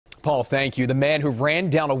Paul, thank you. The man who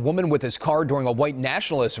ran down a woman with his car during a white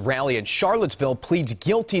nationalist rally in Charlottesville pleads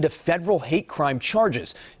guilty to federal hate crime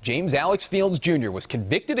charges. James Alex Fields Jr. was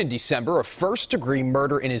convicted in December of first-degree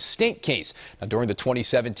murder in his state case. Now, during the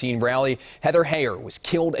 2017 rally, Heather Heyer was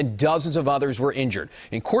killed and dozens of others were injured.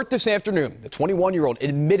 In court this afternoon, the 21-year-old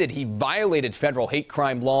admitted he violated federal hate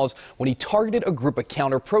crime laws when he targeted a group of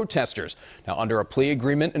counter-protesters. Now, under a plea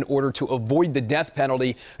agreement, in order to avoid the death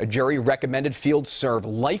penalty, a jury recommended Fields serve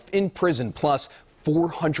life in prison plus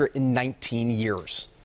 419 years.